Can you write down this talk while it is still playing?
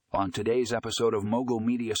On today's episode of Mogul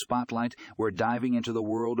Media Spotlight, we're diving into the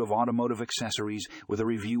world of automotive accessories with a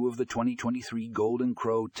review of the 2023 Golden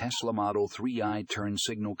Crow Tesla Model 3i turn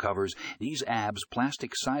signal covers. These ABS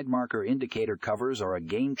plastic side marker indicator covers are a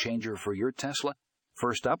game changer for your Tesla.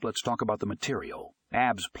 First up, let's talk about the material.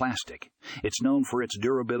 ABS plastic. It's known for its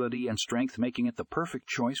durability and strength, making it the perfect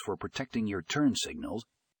choice for protecting your turn signals.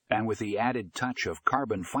 And with the added touch of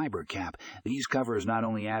carbon fiber cap, these covers not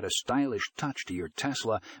only add a stylish touch to your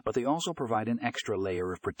Tesla, but they also provide an extra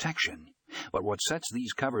layer of protection. But what sets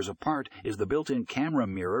these covers apart is the built-in camera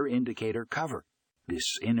mirror indicator cover. This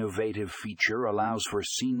innovative feature allows for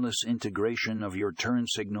seamless integration of your turn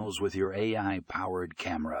signals with your AI-powered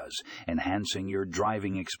cameras, enhancing your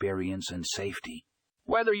driving experience and safety.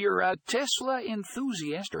 Whether you're a Tesla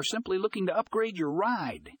enthusiast or simply looking to upgrade your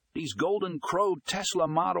ride, these Golden Crow Tesla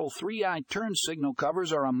Model 3i turn signal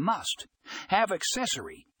covers are a must. Have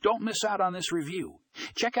accessory. Don't miss out on this review.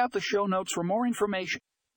 Check out the show notes for more information.